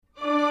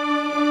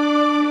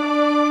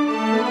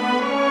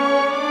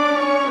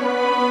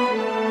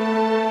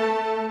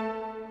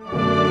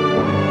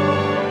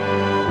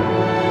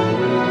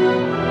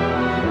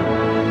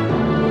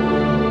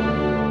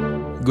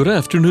Good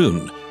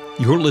afternoon.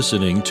 You're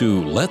listening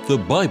to Let the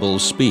Bible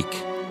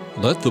Speak.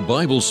 Let the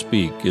Bible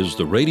Speak is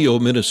the radio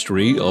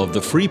ministry of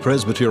the Free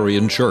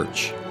Presbyterian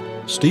Church.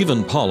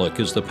 Stephen Pollock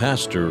is the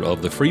pastor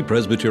of the Free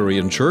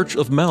Presbyterian Church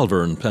of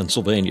Malvern,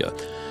 Pennsylvania.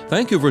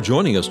 Thank you for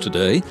joining us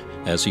today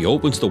as he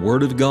opens the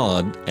Word of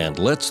God and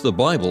lets the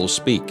Bible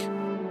speak.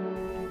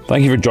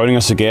 Thank you for joining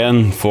us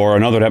again for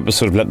another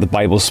episode of Let the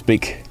Bible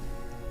Speak.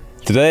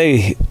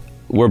 Today,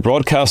 we're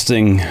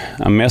broadcasting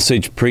a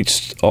message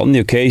preached on the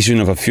occasion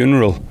of a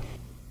funeral,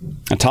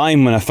 a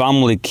time when a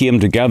family came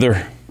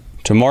together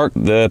to mark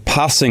the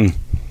passing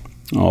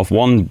of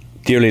one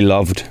dearly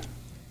loved.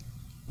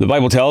 The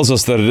Bible tells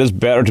us that it is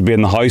better to be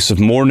in the house of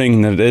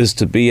mourning than it is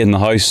to be in the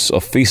house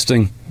of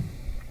feasting.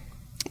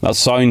 That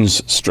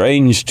sounds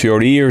strange to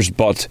your ears,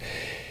 but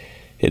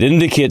it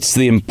indicates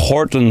the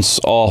importance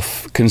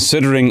of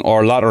considering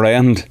our latter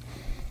end.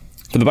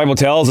 For the Bible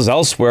tells us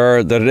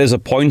elsewhere that it is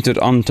appointed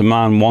unto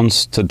man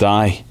once to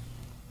die.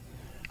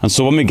 And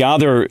so when we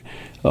gather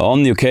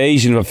on the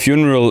occasion of a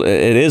funeral,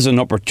 it is an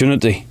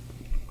opportunity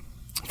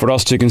for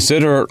us to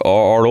consider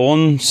our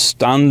own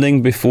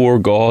standing before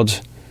God.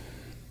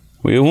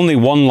 We have only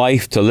one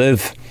life to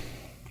live.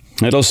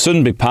 It'll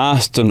soon be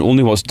past, and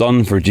only what's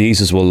done for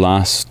Jesus will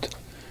last.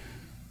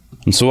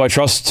 And so I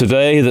trust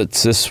today that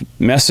this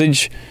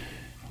message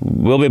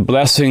will be a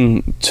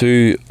blessing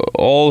to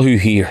all who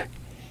hear.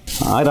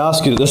 I'd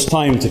ask you at this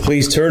time to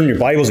please turn your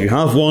Bibles, if you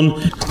have one.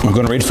 We're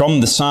going to read from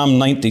the Psalm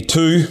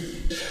 92,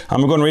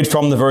 and we're going to read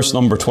from the verse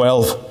number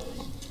 12.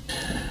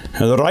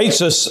 The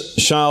righteous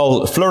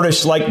shall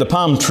flourish like the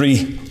palm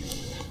tree.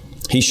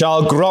 He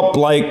shall grow up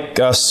like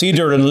a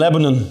cedar in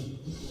Lebanon.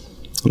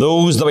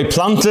 Those that be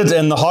planted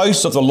in the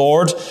house of the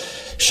Lord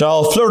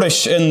shall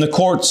flourish in the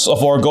courts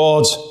of our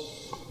God.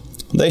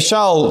 They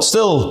shall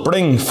still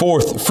bring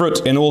forth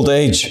fruit in old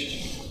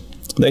age.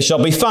 They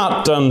shall be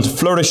fat and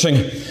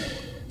flourishing,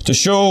 to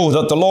show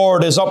that the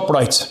Lord is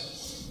upright.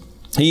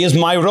 He is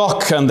my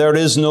rock, and there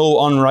is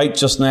no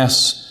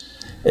unrighteousness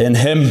in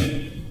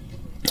him.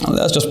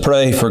 Let's just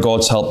pray for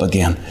God's help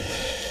again.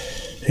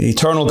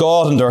 Eternal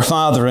God and our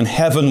Father in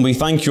heaven, we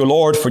thank you,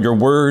 Lord, for your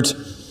word.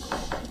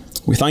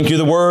 We thank you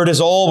the word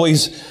is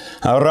always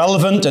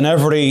relevant in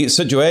every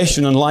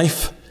situation in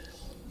life.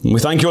 We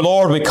thank you,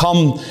 Lord, we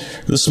come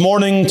this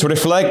morning to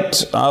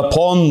reflect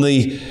upon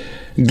the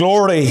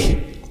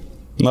glory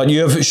that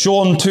you have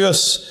shown to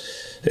us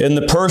in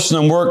the person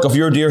and work of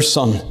your dear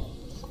Son.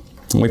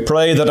 And we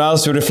pray that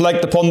as we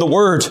reflect upon the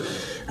Word,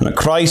 and that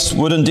Christ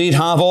would indeed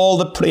have all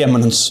the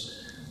preeminence,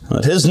 and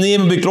that His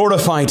name would be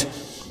glorified,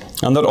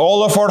 and that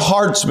all of our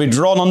hearts be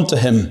drawn unto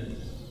Him.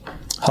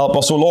 Help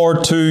us, O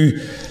Lord, to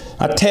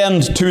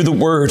attend to the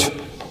Word.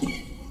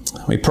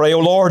 We pray, O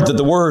Lord, that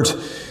the Word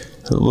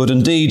would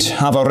indeed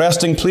have a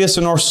resting place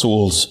in our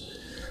souls.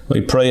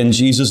 We pray in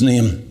Jesus'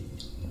 name.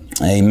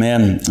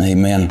 Amen.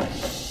 Amen.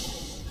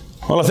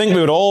 Well, I think we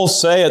would all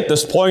say at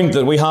this point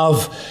that we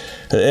have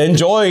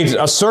enjoyed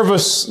a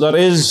service that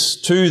is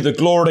to the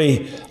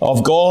glory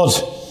of God.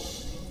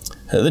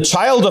 The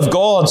child of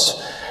God,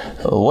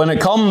 when it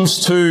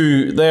comes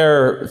to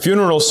their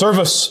funeral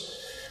service,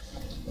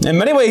 in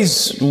many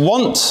ways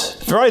want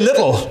very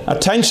little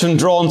attention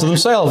drawn to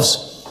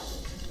themselves.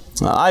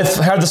 I've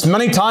heard this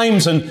many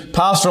times in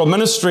pastoral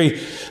ministry.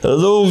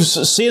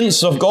 Those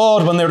saints of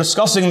God, when they're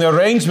discussing the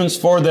arrangements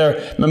for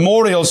their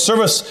memorial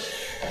service,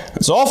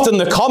 it's often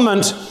the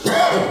comment,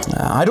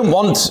 I don't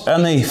want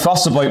any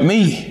fuss about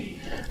me.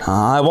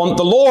 I want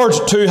the Lord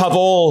to have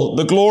all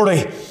the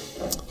glory.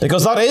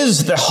 Because that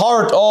is the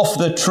heart of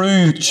the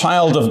true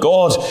child of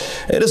God.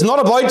 It is not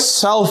about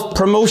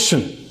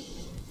self-promotion.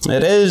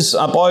 It is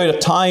about a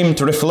time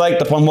to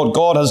reflect upon what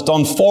God has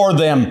done for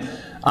them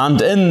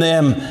and in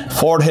them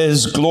for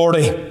His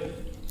glory.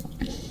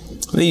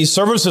 These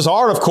services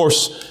are, of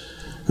course,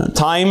 a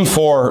time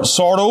for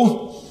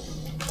sorrow.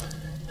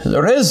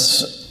 There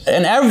is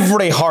in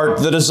every heart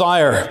the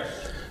desire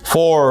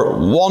for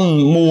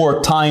one more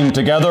time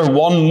together,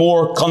 one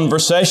more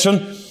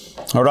conversation,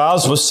 or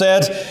as was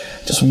said,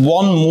 just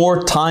one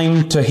more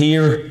time to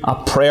hear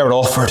a prayer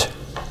offered.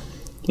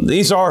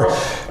 These are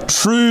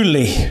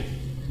truly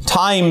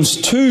times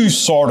to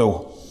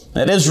sorrow.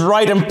 It is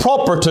right and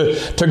proper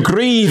to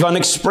grieve and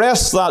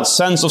express that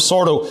sense of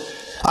sorrow.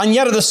 And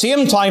yet at the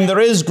same time there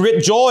is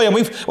great joy, and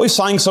we've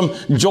sang some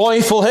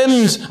joyful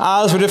hymns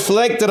as we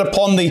reflected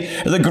upon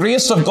the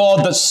grace of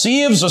God that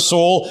saves a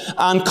soul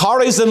and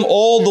carries them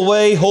all the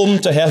way home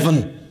to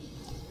heaven.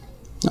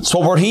 That's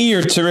what we're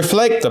here to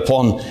reflect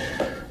upon.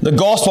 The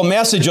gospel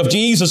message of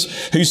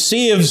Jesus who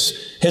saves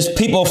His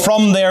people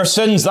from their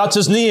sins. That's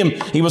His name.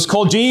 He was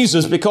called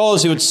Jesus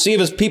because He would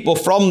save His people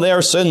from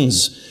their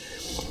sins.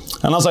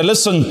 And as I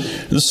listen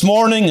this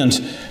morning and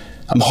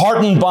I'm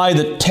heartened by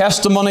the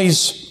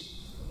testimonies,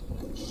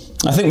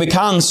 I think we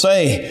can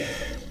say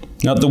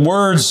that the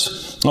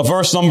words of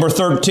verse number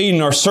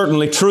 13 are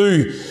certainly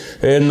true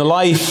in the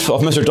life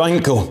of Mr.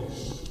 Danko.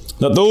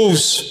 That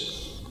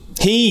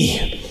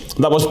he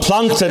that was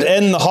planted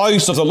in the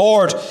house of the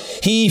Lord,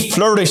 he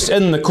flourished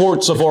in the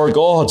courts of our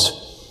God.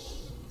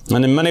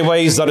 And in many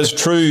ways that is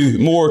true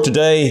more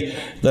today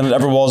than it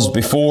ever was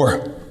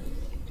before.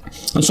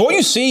 And so what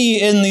you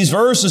see in these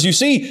verses, you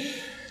see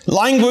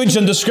language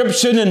and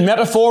description and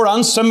metaphor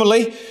and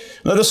simile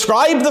that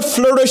describe the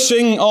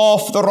flourishing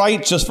of the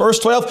righteous. Verse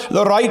 12,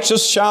 the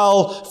righteous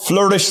shall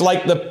flourish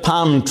like the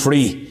palm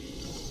tree.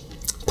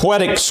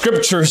 Poetic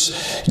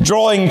scriptures,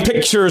 drawing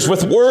pictures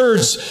with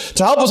words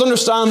to help us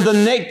understand the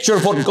nature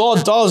of what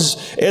God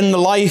does in the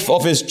life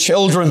of His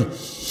children.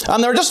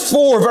 And there are just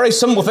four very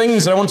simple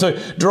things that I want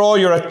to draw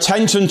your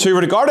attention to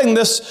regarding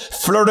this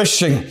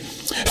flourishing.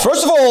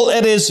 First of all,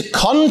 it is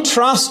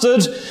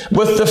contrasted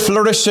with the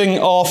flourishing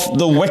of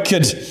the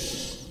wicked.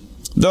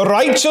 The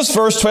righteous,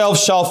 verse 12,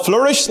 shall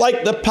flourish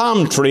like the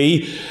palm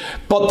tree,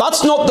 but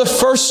that's not the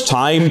first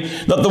time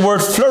that the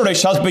word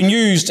flourish has been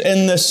used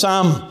in this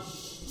psalm.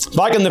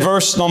 Back in the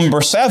verse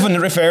number 7, it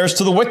refers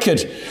to the wicked.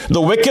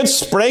 The wicked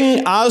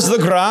spring as the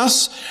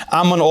grass,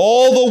 and when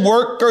all the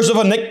workers of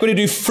iniquity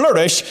do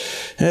flourish,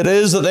 it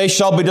is that they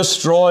shall be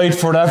destroyed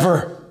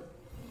forever.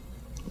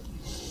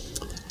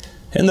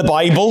 In the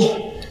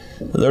Bible,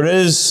 there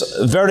is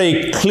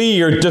very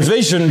clear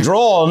division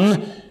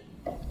drawn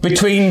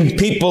between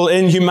people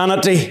in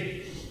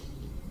humanity.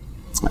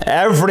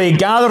 Every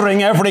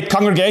gathering, every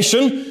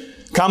congregation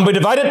can be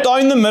divided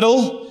down the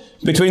middle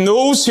between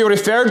those who are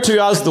referred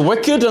to as the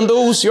wicked and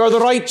those who are the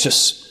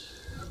righteous.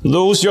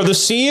 Those who are the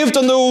saved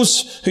and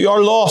those who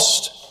are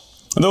lost.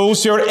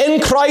 Those who are in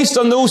Christ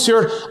and those who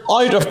are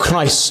out of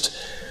Christ.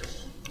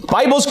 The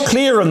Bible's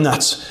clear on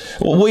that.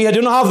 We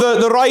do not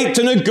have the right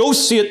to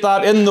negotiate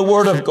that in the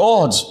Word of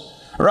God.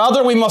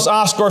 Rather, we must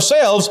ask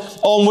ourselves,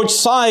 on which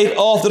side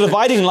of the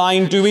dividing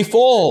line do we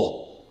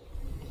fall?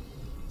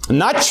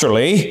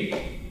 Naturally,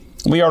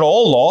 we are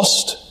all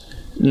lost.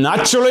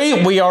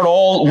 Naturally, we are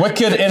all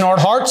wicked in our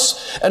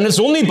hearts, and it's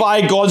only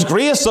by God's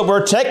grace that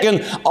we're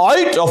taken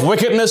out of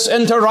wickedness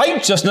into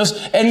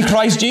righteousness in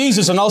Christ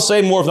Jesus, and I'll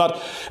say more of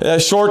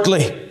that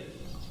shortly.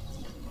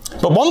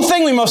 But one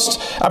thing we must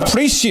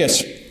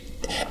appreciate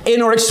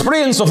in our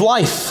experience of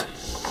life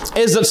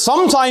is that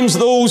sometimes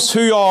those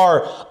who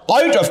are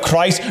out of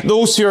Christ,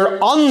 those who are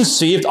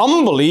unsaved,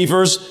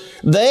 unbelievers,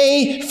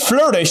 they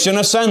flourish in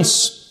a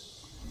sense.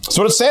 That's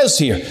what it says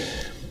here.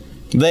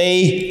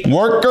 They,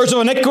 workers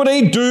of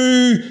iniquity,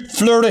 do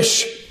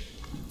flourish.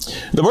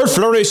 The word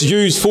flourish is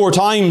used 4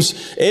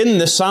 times in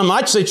this psalm,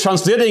 actually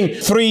translating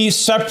 3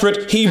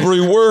 separate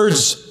Hebrew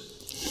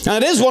words.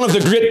 And it is one of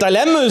the great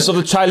dilemmas of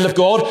the child of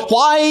God.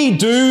 Why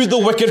do the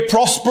wicked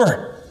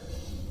prosper?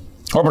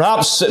 Or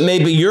perhaps it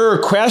may be your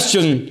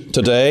question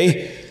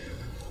today.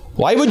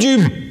 Why would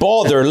you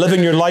bother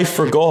living your life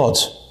for God?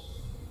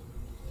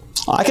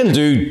 I can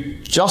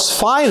do just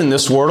fine in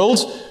this world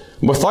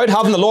without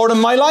having the Lord in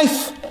my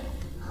life.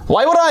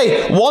 Why would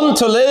I want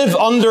to live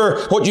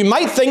under what you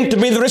might think to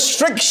be the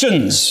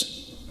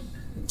restrictions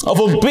of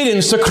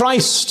obedience to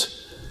Christ?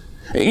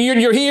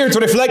 You're here to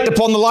reflect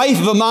upon the life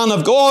of a man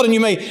of God, and you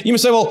may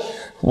say, well,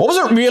 what was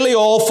it really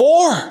all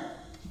for?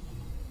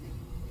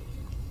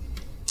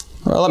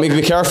 Well, let me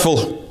be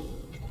careful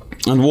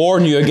and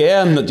warn you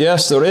again that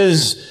yes, there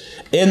is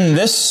in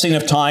this scene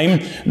of time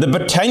the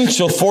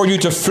potential for you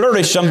to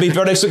flourish and be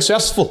very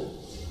successful.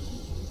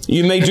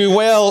 You may do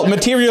well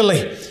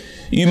materially.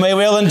 You may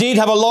well indeed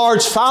have a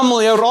large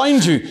family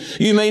around you.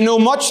 You may know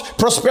much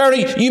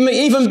prosperity. You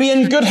may even be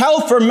in good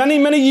health for many,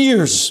 many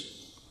years.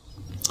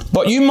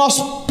 But you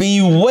must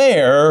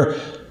beware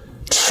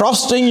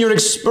trusting your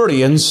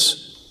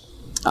experience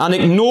and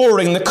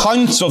ignoring the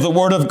counsel of the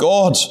Word of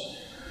God.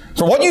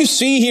 For what you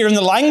see here in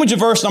the language of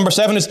verse number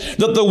 7 is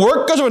that the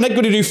workers of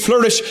iniquity do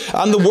flourish,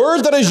 and the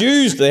word that is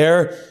used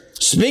there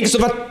speaks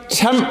of a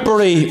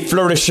temporary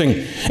flourishing.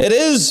 It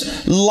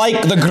is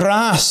like the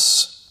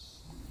grass,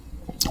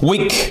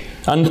 weak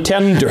and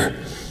tender.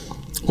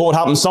 What would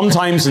happen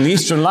sometimes in the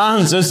eastern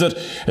lands is that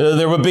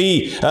there would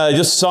be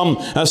just some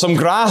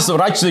grass that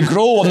would actually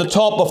grow on the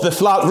top of the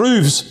flat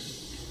roofs.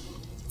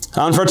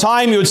 And for a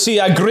time you would see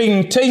a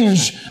green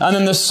tinge, and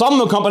then the sun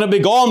would come and it would be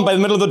gone by the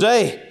middle of the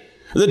day.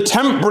 The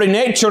temporary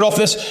nature of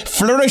this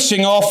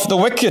flourishing of the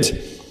wicked.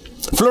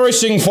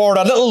 Flourishing for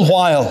a little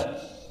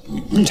while.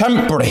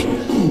 Temporary.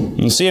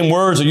 And the same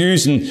words are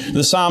used in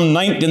the Psalm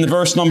 90 in the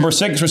verse number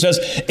 6 where it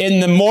says,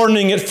 in the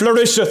morning it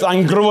flourisheth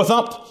and groweth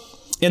up.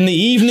 In the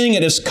evening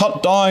it is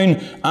cut down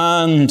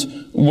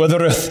and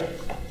withereth.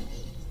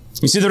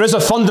 You see, there is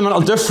a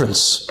fundamental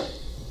difference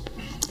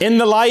in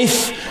the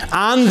life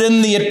and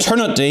in the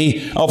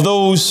eternity of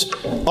those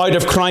out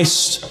of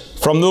Christ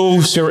from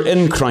those who are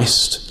in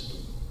Christ.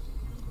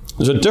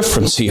 There's a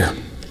difference here.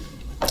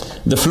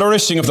 The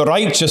flourishing of the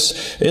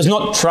righteous is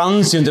not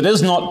transient, it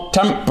is not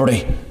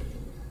temporary.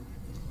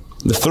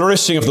 The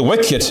flourishing of the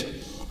wicked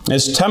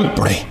is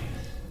temporary.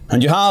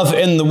 And you have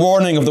in the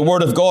warning of the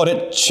Word of God,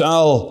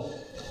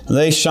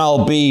 they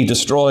shall be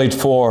destroyed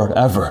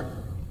forever.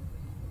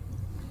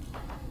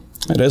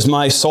 It is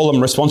my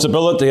solemn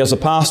responsibility as a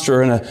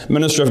pastor and a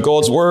minister of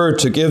God's Word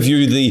to give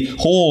you the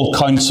whole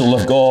counsel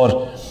of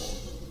God.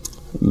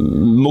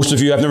 Most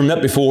of you I've never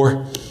met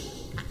before.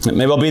 It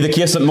may well be the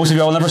case that most of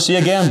you I will never see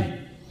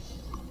again.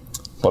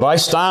 But I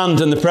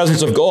stand in the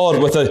presence of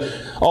God with an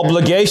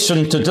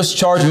obligation to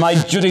discharge my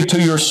duty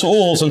to your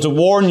souls and to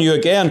warn you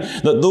again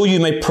that though you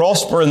may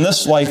prosper in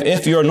this life,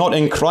 if you are not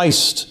in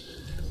Christ,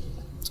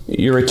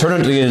 your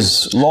eternity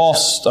is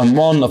lost and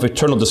one of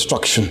eternal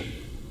destruction.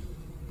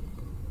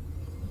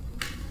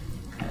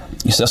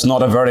 He says that's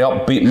not a very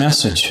upbeat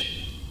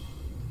message,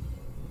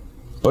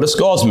 but it's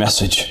God's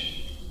message.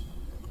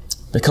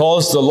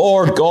 Because the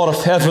Lord God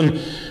of heaven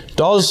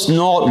does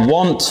not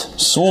want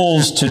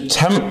souls to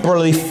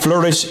temporarily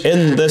flourish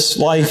in this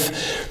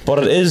life, but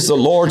it is the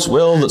Lord's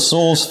will that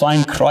souls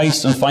find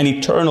Christ and find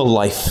eternal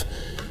life,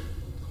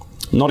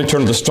 not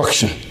eternal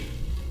destruction.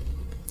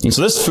 And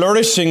so this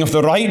flourishing of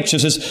the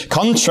righteous is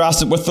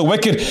contrasted with the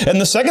wicked. In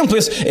the second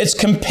place, it's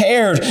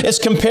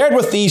compared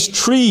with these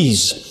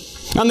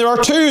trees. And there are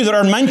two that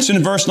are mentioned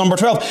in verse number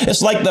 12.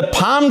 It's like the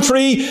palm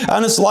tree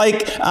and it's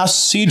like a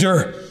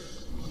cedar.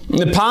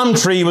 The palm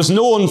tree was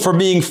known for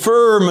being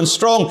firm and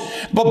strong,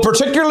 but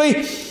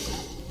particularly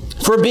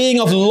for being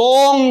of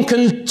long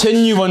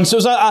continuance. It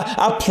was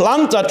a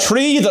plant, a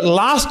tree that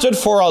lasted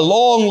for a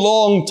long,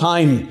 long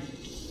time.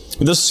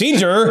 The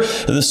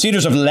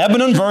cedars of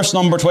Lebanon, verse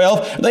number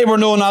 12, they were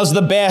known as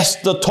the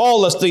best, the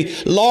tallest, the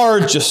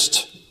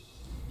largest.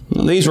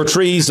 And these were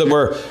trees that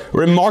were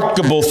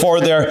remarkable for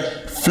their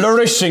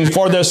flourishing,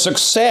 for their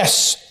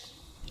success.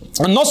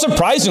 And not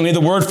surprisingly,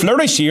 the word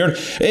flourish here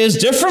is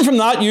different from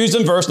that used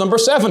in verse number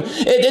 7.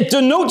 It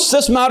denotes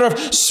this matter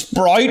of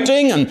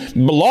sprouting and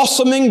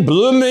blossoming,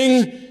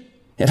 blooming.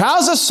 It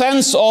has a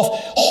sense of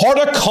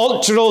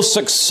horticultural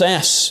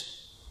success.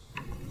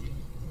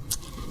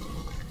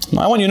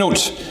 Now, I want you to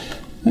note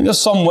there's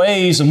some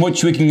ways in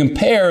which we can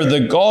compare the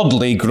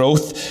godly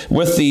growth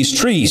with these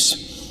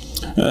trees.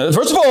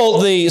 First of all,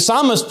 the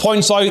psalmist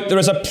points out there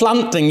is a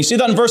planting. You see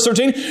that in verse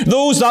 13?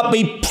 Those that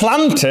be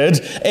planted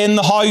in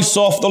the house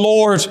of the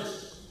Lord.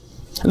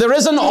 There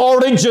is an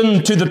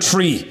origin to the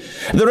tree.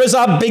 There is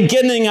a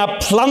beginning, a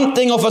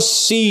planting of a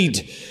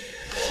seed.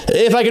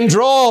 If I can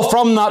draw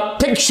from that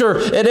picture,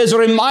 it is a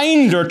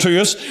reminder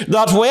to us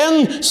that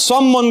when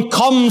someone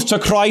comes to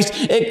Christ,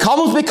 it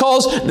comes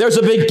because there's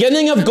a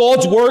beginning of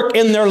God's work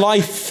in their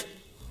life.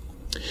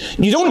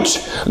 You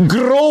don't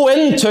grow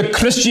into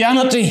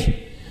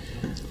Christianity.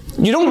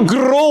 You don't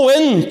grow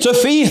into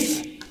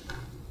faith.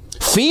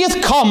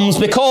 Faith comes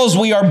because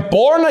we are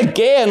born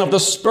again of the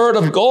Spirit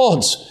of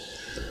God.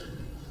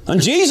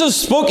 And Jesus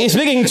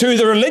speaking to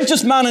the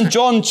religious man in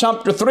John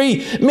chapter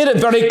 3, made it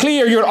very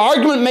clear, your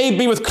argument may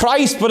be with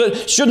Christ, but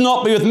it should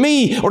not be with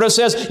me. Or it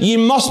says, ye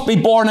must be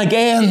born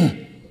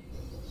again.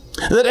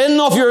 That in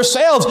and of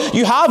yourselves,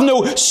 you have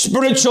no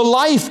spiritual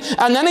life.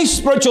 And any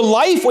spiritual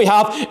life we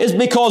have is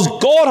because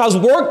God has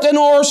worked in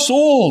our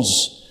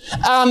souls.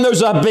 And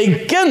there's a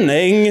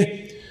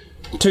beginning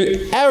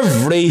to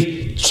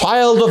every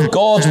child of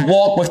God's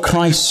walk with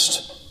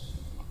Christ.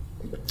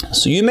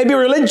 So you may be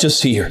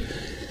religious here.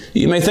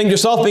 You may think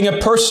yourself being a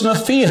person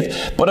of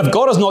faith. But if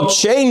God has not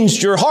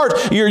changed your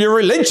heart, your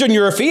religion,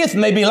 your faith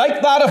may be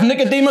like that of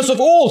Nicodemus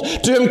of old,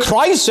 to whom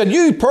Christ said,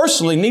 you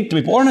personally need to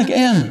be born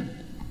again.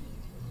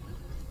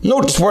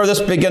 Notice where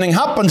this beginning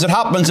happens. It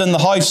happens in the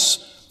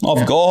house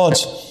of God.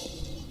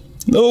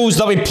 Those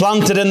that be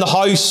planted in the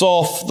house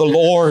of the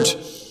Lord.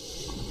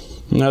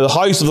 Now, the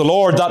house of the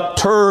Lord, that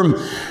term,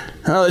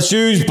 it's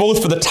used both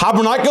for the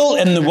tabernacle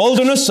in the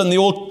wilderness in the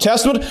Old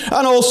Testament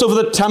and also for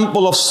the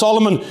temple of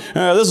Solomon.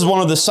 This is one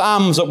of the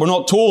Psalms that we're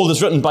not told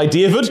is written by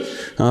David.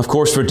 Of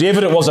course, for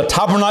David it was a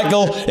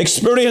tabernacle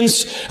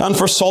experience, and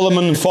for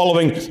Solomon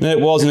following it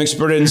was an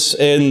experience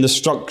in the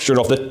structure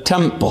of the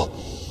temple.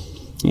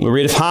 We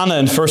read of Hannah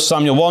in 1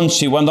 Samuel 1,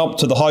 she went up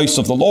to the house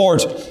of the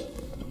Lord.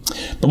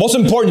 But what's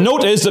important to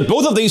note is that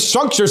both of these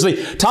structures, the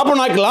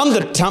tabernacle and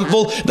the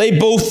temple, they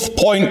both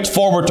point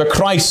forward to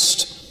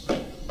Christ.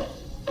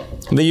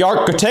 The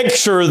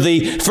architecture,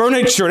 the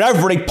furniture,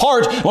 every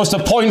part was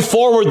to point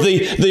forward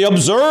the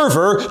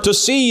observer to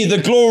see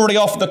the glory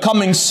of the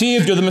coming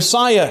Savior, the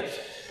Messiah.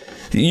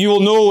 You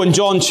will know in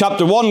John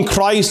chapter 1,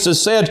 Christ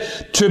is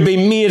said to be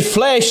made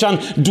flesh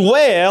and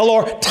dwell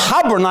or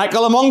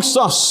tabernacle amongst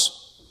us.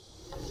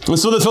 And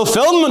so the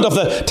fulfillment of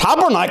the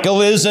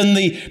tabernacle is in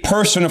the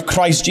person of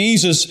Christ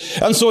Jesus.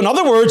 And so in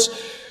other words,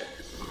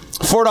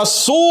 for a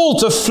soul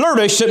to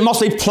flourish, it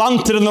must be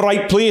planted in the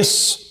right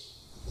place.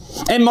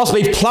 It must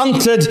be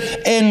planted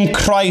in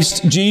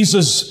Christ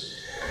Jesus.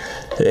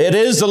 It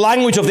is the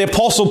language of the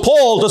Apostle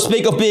Paul to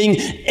speak of being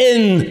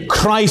in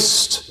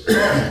Christ.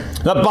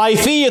 That by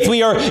faith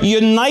we are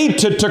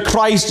united to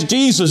Christ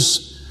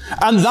Jesus.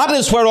 And that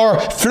is where our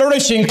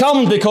flourishing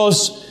comes,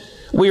 because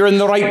we are in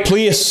the right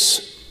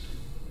place.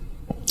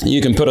 You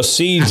can put a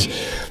seed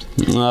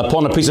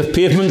upon a piece of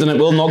pavement and it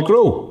will not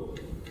grow.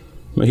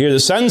 But here the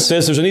sense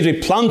is there's a need to be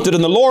planted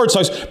in the Lord's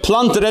house,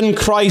 planted in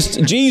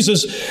Christ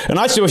Jesus. And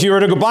actually, if you were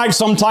to go back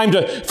sometime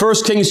to 1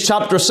 Kings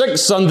chapter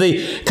 6 and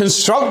the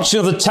construction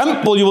of the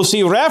temple, you will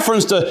see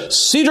reference to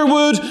cedar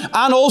wood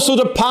and also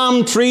to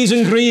palm trees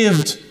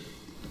engraved.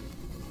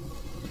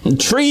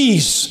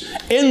 Trees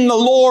in the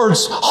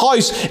Lord's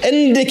house,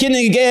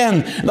 indicating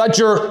again that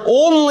your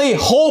only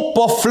hope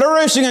of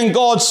flourishing in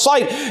God's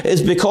sight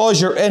is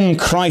because you're in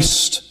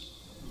Christ.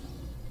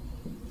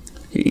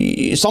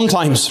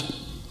 Sometimes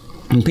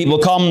when people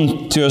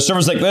come to a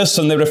service like this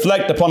and they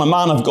reflect upon a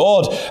man of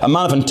God, a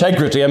man of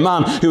integrity, a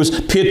man who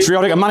was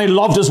patriotic, a man who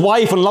loved his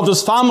wife and loved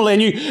his family,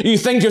 and you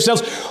think to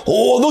yourselves,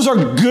 oh, those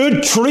are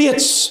good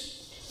traits.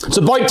 It's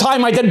about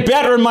time I did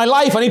better in my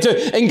life. I need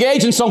to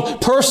engage in some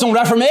personal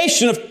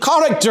reformation of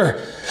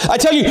character. I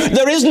tell you,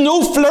 there is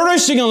no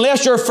flourishing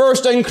unless you're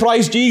first in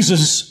Christ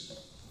Jesus.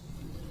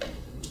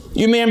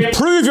 You may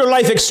improve your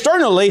life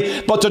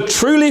externally, but to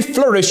truly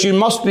flourish, you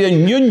must be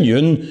in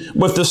union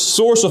with the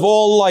source of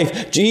all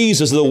life,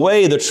 Jesus, the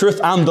way, the truth,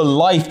 and the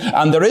life.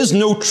 And there is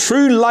no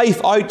true life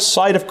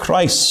outside of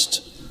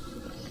Christ.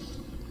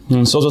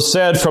 And so, as I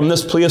said from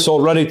this place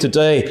already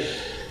today,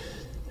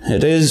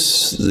 it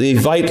is the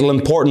vital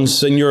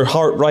importance in your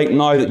heart right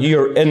now that you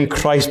are in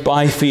Christ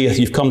by faith.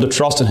 You've come to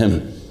trust in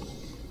Him.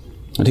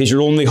 And He's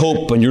your only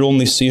hope and your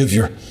only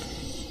Saviour.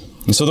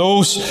 And so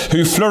those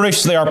who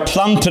flourish, they are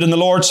planted in the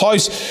Lord's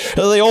house.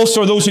 They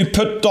also are those who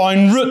put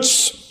down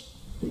roots.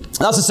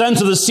 That's the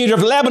sense of the cedar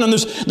of Lebanon.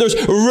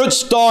 There's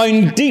roots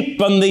down deep,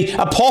 and the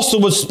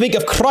apostle would speak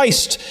of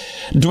Christ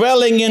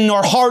dwelling in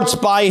our hearts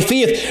by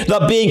faith,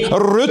 that being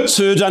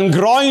rooted and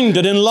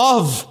grounded in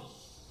love.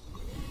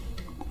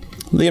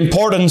 The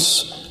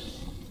importance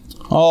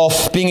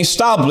of being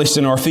established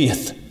in our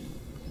faith.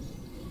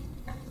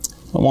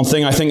 One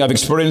thing I think I've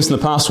experienced in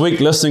the past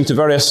week, listening to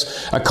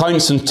various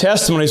accounts and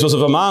testimonies, was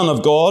of a man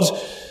of God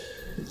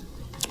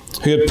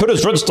who had put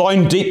his roots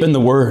down deep in the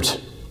Word.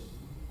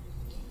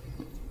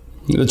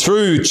 The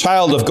true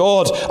child of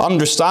God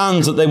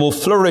understands that they will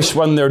flourish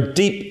when they're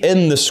deep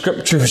in the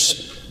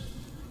Scriptures.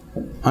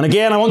 And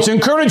again, I want to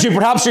encourage you.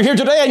 Perhaps you're here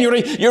today and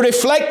you're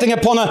reflecting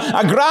upon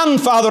a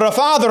grandfather, a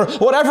father,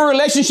 whatever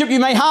relationship you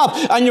may have,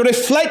 and you're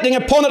reflecting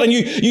upon it, and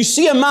you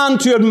see a man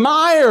to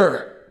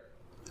admire.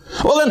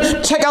 Well,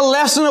 then take a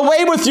lesson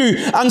away with you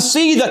and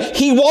see that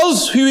he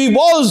was who he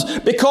was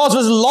because of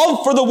his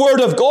love for the Word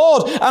of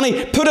God, and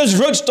he put his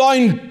roots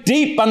down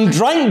deep and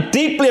drank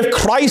deeply of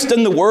Christ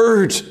in the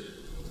Word.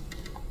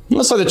 And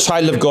that's how the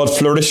child of God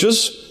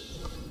flourishes.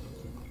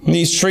 And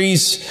these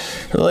trees,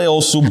 they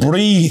also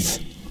breathe.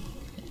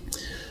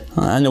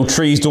 I know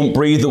trees don't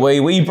breathe the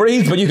way we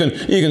breathe, but you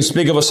can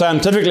speak of it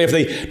scientifically of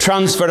the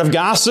transfer of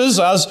gases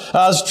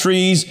as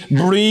trees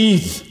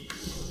breathe.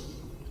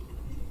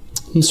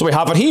 And so we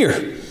have it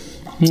here.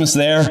 It's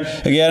there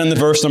again in the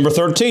verse number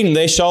 13.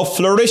 They shall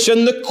flourish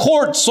in the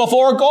courts of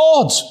our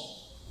God.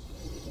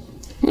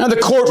 Now the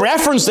court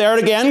reference there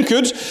again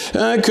could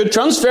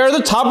transfer to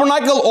the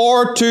tabernacle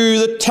or to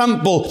the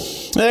temple.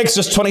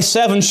 Exodus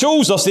 27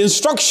 shows us the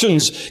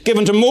instructions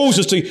given to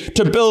Moses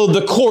to build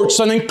the courts,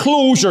 an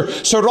enclosure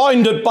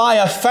surrounded by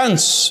a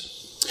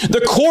fence.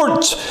 The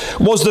court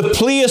was the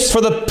place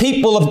for the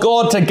people of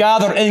God to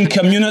gather in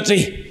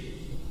community.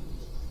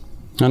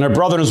 And her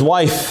brother and his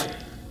wife,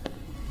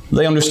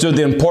 they understood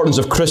the importance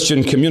of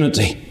Christian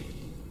community.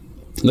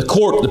 The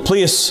court, the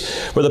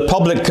place where the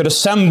public could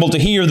assemble to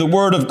hear the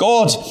Word of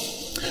God.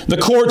 The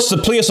court's the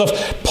place of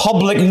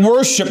public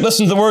worship.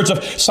 Listen to the words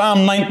of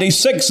Psalm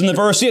 96 in the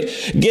verse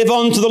 8. Give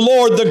unto the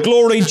Lord the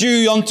glory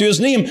due unto His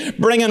name.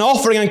 Bring an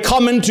offering and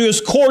come into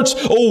His courts.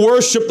 O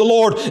worship the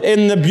Lord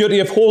in the beauty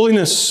of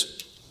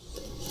holiness.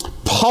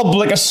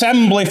 Public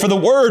assembly for the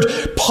Word.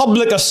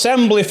 Public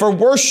assembly for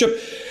worship.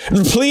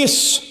 The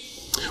place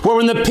where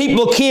when the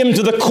people came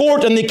to the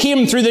court and they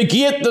came through the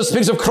gate that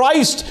speaks of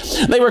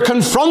Christ, they were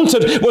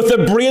confronted with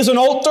the brazen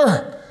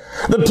altar.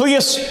 The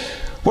place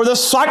where the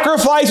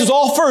sacrifice was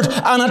offered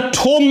and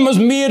atonement was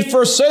made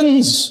for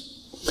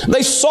sins.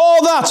 They saw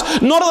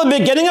that, not at the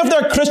beginning of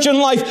their Christian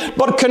life,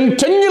 but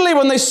continually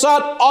when they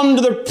sat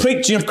under the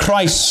preaching of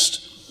Christ.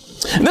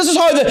 And this is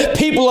how the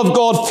people of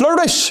God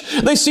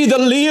flourish. They see the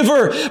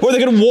laver where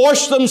they can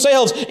wash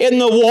themselves in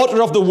the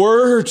water of the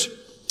Word.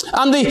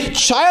 And the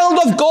child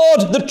of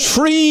God, the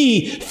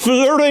tree,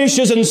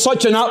 flourishes in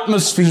such an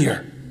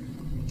atmosphere.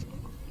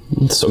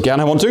 So again,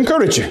 I want to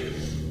encourage you.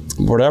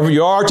 Wherever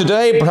you are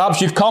today, perhaps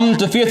you've come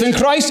to faith in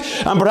Christ,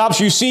 and perhaps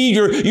you see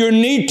your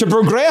need to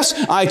progress.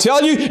 I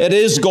tell you, it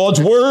is God's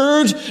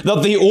Word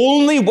that the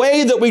only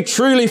way that we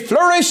truly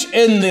flourish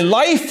in the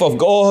life of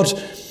God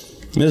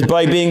is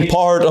by being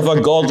part of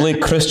a godly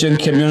Christian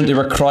community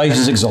where Christ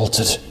is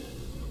exalted.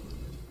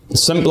 A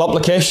simple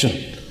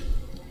application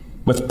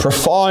with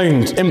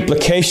profound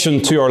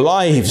implication to our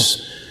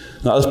lives.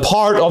 That as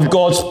part of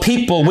God's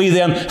people, we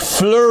then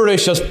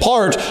flourish as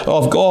part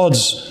of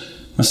God's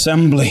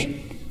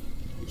assembly.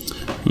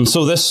 And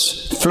so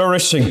this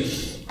flourishing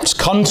is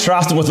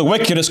contrasted with the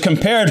wicked, is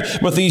compared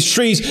with these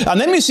trees.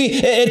 And then we see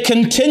it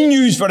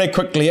continues very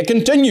quickly. It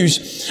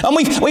continues. And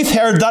we've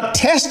heard that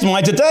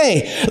testimony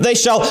today. They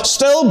shall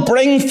still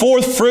bring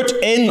forth fruit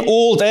in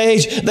old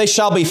age. They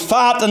shall be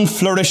fat and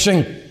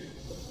flourishing.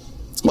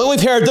 Well,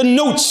 we've heard the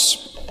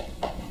notes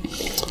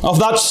of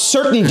that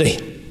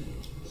certainty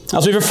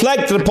as we've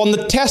reflected upon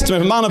the testimony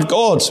of a man of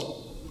God.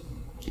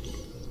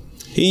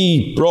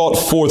 He brought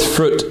forth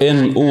fruit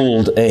in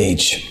old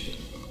age.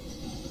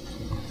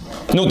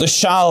 Note the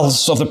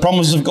shalls of the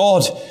promises of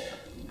God.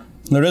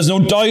 There is no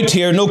doubt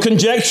here, no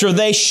conjecture.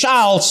 They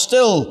shall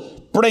still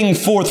bring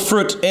forth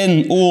fruit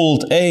in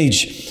old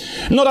age.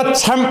 Not a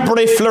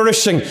temporary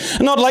flourishing,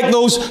 not like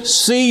those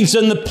seeds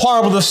in the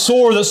parable of the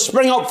sower that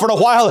spring up for a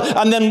while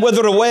and then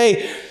wither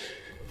away,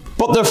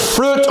 but the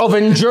fruit of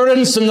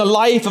endurance in the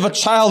life of a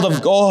child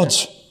of God.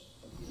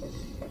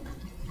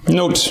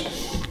 Note,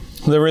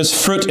 there is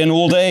fruit in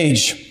old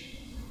age.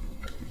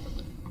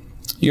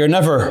 You're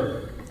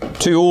never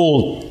too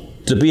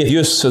old to be of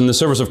use in the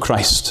service of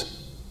Christ.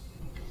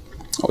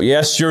 Oh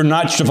yes, your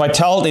natural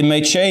vitality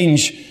may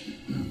change,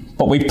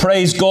 but we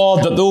praise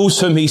God that those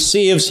whom He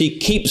saves, He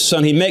keeps,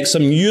 and He makes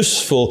them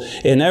useful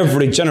in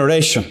every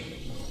generation.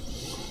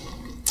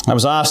 I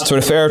was asked to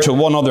refer to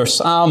one other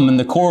psalm in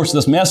the course of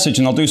this message,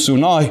 and I'll do so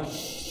now.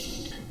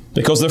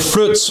 Because the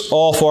fruits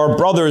of our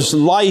brother's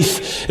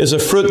life is a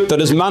fruit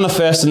that is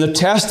manifest in the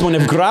testimony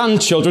of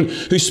grandchildren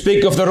who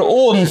speak of their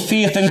own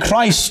faith in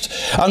Christ.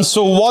 And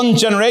so one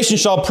generation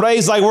shall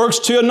praise thy works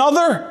to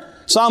another.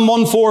 Psalm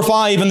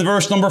 145 in the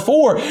verse number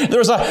 4.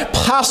 There's a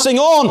passing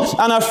on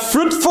and a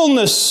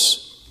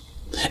fruitfulness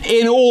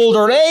in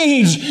older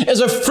age. Is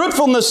a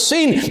fruitfulness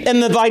seen in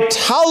the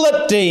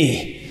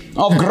vitality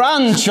of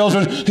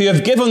grandchildren who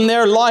have given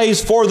their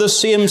lives for the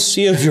same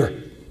Saviour.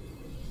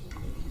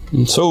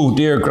 And so,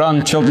 dear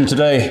grandchildren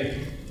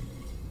today,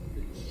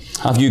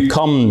 have you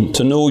come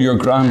to know your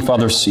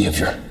grandfather's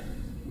Saviour?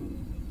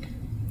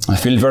 I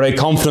feel very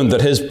confident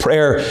that his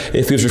prayer,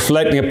 if he was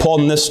reflecting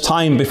upon this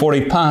time before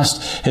he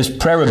passed, his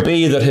prayer would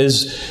be that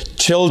his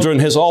children,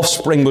 his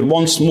offspring, would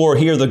once more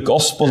hear the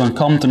gospel and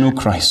come to know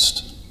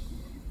Christ.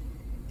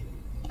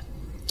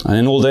 And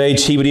in old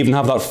age, he would even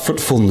have that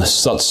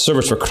fruitfulness, that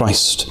service for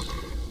Christ.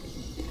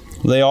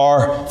 They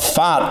are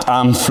fat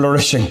and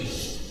flourishing.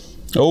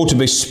 Oh, to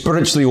be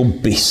spiritually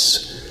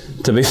obese,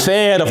 to be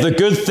fed of the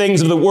good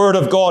things of the Word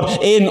of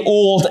God in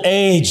old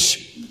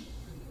age.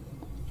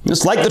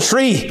 It's like the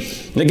tree.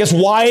 It gets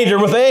wider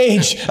with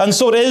age, and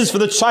so it is for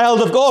the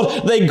child of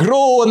God. They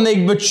grow and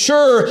they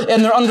mature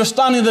in their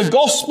understanding of the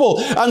gospel.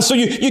 And so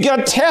you get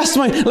a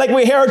testimony like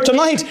we heard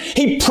tonight.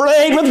 He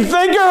prayed with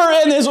vigor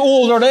in his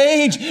older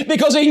age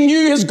because he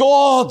knew his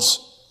God.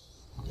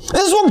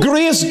 This is what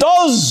grace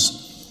does.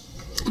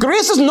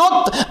 Grace is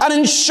not an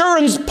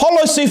insurance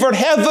policy for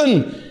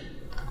heaven.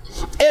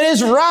 It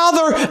is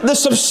rather the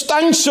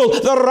substantial,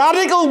 the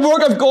radical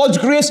work of God's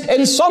grace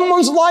in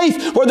someone's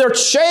life where they're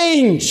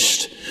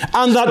changed.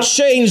 And that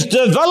change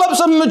develops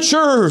and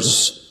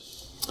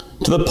matures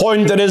to the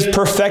point that is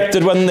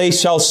perfected when they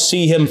shall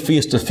see Him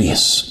face to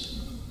face.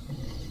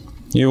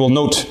 You will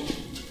note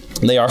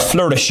they are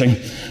flourishing.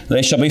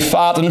 They shall be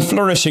fat and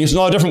flourishing. It's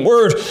not a different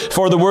word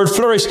for the word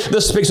flourish.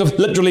 This speaks of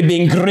literally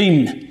being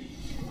green.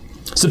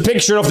 It's a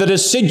picture of the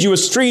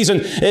deciduous trees,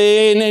 and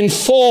in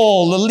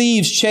fall the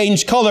leaves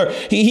change colour.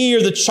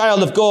 Here, the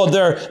child of God,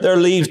 their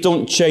leaves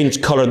don't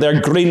change colour.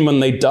 They're green when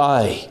they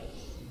die.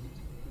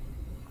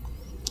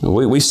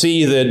 We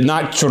see the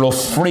natural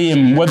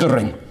frame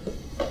withering.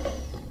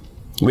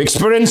 We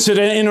experience it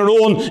in our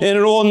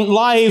own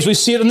lives. We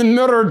see it in the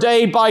mirror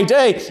day by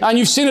day. And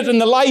you've seen it in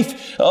the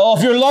life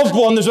of your loved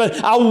one. There's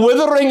a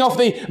withering of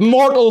the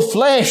mortal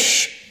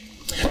flesh.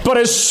 But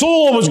his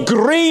soul was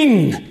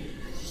green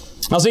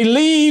as he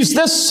leaves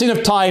this scene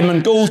of time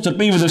and goes to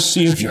be with his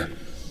Saviour.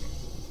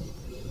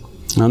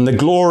 And the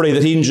glory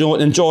that he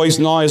enjoys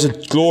now is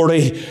a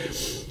glory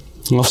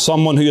of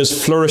someone who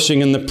is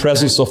flourishing in the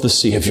presence of the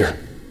Saviour.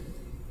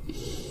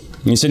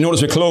 And you see,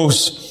 notice we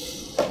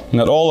close,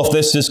 that all of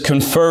this is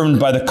confirmed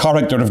by the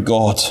character of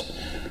God.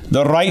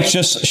 The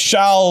righteous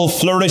shall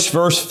flourish,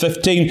 verse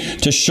 15,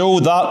 to show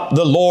that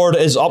the Lord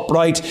is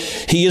upright.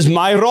 He is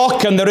my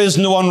rock, and there is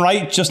no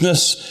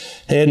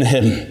unrighteousness in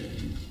him.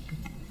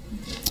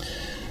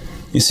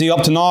 You see,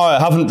 up to now, I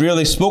haven't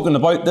really spoken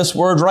about this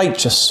word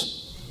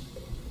righteous.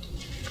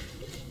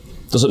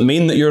 Does it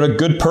mean that you're a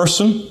good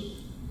person?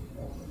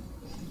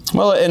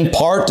 Well, in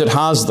part, it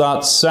has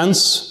that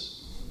sense.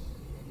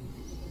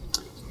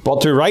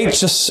 But to be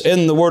righteous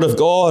in the Word of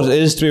God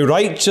is to be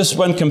righteous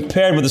when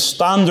compared with the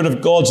standard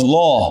of God's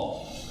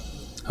law.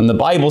 And the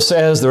Bible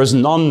says there is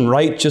none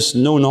righteous,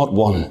 no, not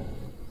one.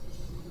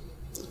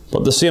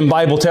 But the same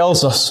Bible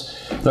tells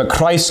us that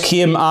Christ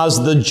came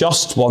as the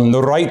just one,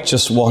 the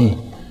righteous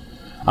one.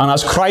 And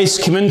as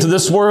Christ came into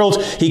this world,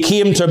 He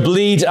came to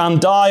bleed and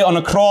die on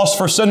a cross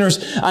for sinners.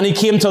 And He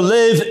came to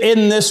live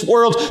in this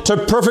world to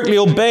perfectly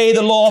obey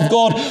the law of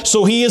God.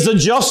 So He is the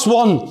just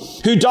one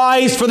who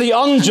dies for the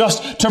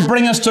unjust to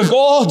bring us to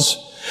God.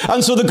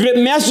 And so the great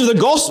message of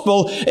the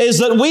gospel is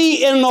that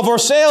we in and of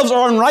ourselves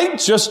are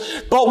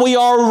unrighteous, but we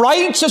are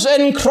righteous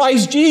in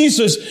Christ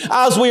Jesus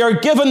as we are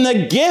given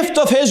the gift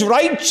of His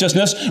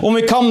righteousness when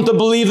we come to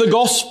believe the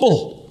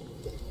gospel.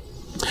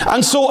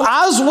 And so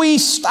as we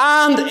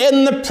stand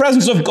in the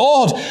presence of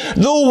God,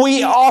 though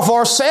we of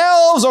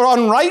ourselves are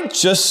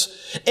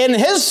unrighteous, in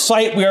His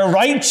sight we are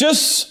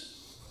righteous,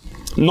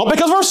 not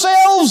because of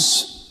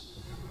ourselves,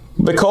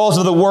 because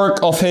of the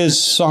work of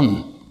His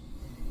Son.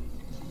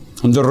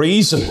 And the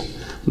reason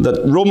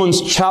that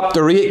Romans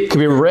chapter 8 can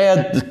be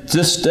read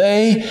this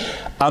day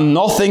and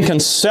nothing can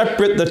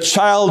separate the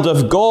child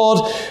of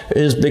God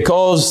is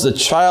because the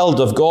child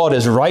of God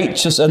is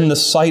righteous in the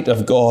sight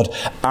of God.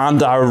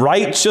 And a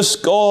righteous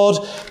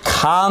God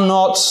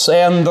cannot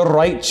send the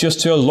righteous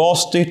to a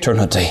lost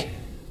eternity.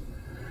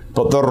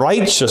 But the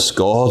righteous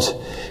God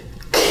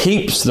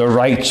keeps the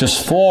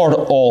righteous for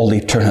all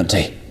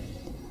eternity.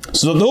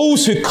 So that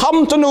those who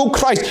come to know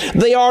Christ,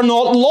 they are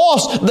not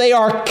lost, they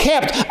are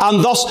kept,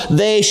 and thus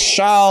they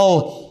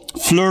shall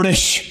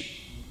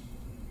flourish.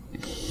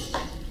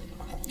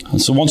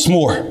 And so once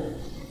more,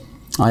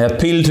 I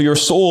appeal to your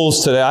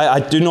souls today. I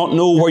do not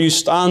know where you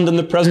stand in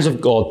the presence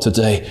of God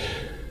today.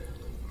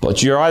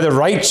 But you're either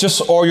righteous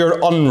or you're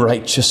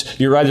unrighteous.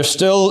 You're either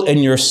still in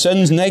your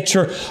sin's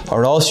nature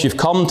or else you've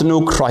come to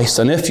know Christ.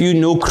 And if you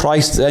know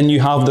Christ, then you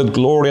have the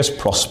glorious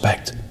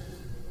prospect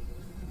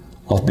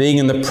of being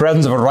in the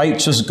presence of a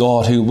righteous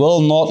God who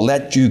will not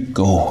let you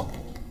go.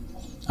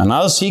 And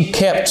as He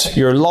kept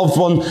your loved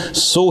one,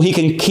 so He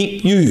can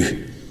keep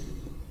you.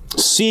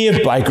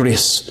 Saved by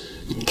grace,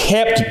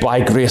 kept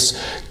by grace,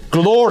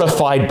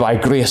 glorified by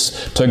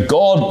grace. To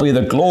God be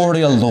the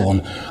glory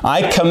alone.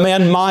 I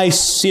commend my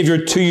Saviour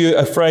to you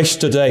afresh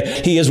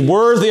today. He is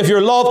worthy of your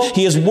love.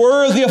 He is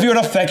worthy of your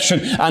affection.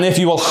 And if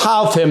you will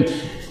have Him,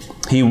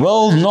 He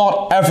will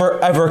not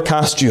ever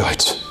cast you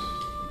out.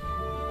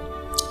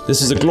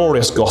 This is a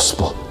glorious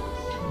gospel.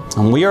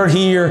 And we are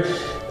here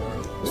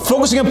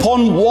focusing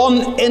upon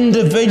one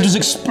individual's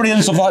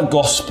experience of that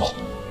gospel.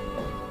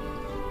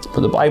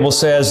 For the Bible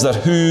says that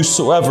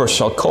whosoever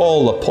shall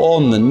call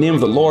upon the name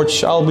of the Lord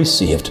shall be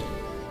saved.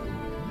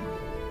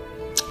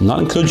 And that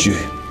includes you.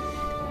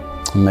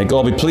 And may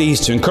God be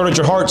pleased to encourage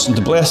your hearts and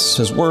to bless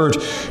His word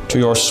to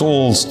your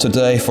souls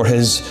today for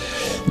His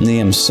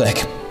name's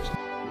sake.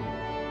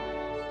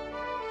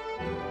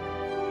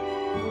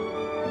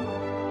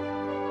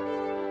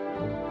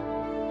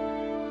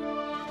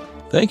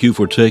 Thank you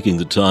for taking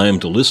the time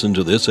to listen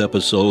to this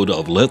episode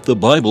of Let the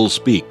Bible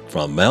Speak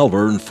from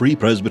Malvern Free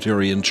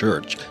Presbyterian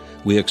Church.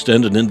 We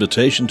extend an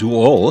invitation to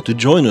all to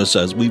join us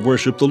as we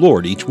worship the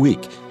Lord each week.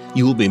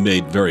 You will be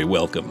made very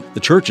welcome. The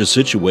church is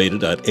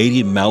situated at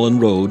 80 Mallon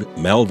Road,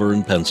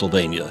 Malvern,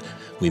 Pennsylvania.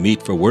 We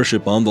meet for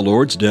worship on the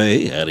Lord's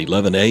Day at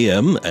 11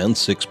 a.m. and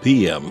 6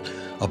 p.m.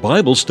 A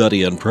Bible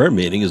study and prayer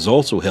meeting is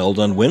also held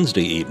on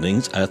Wednesday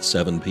evenings at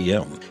 7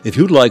 p.m. If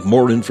you'd like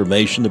more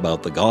information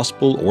about the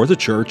gospel or the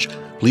church,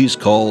 please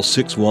call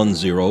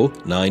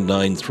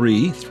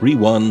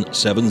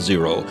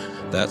 610-993-3170.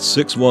 That's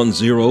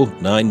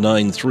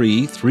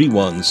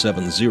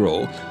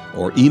 610-993-3170.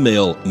 Or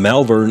email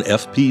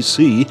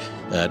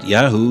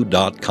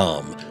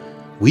malvernfpc@yahoo.com.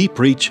 We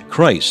preach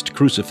Christ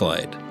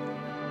crucified.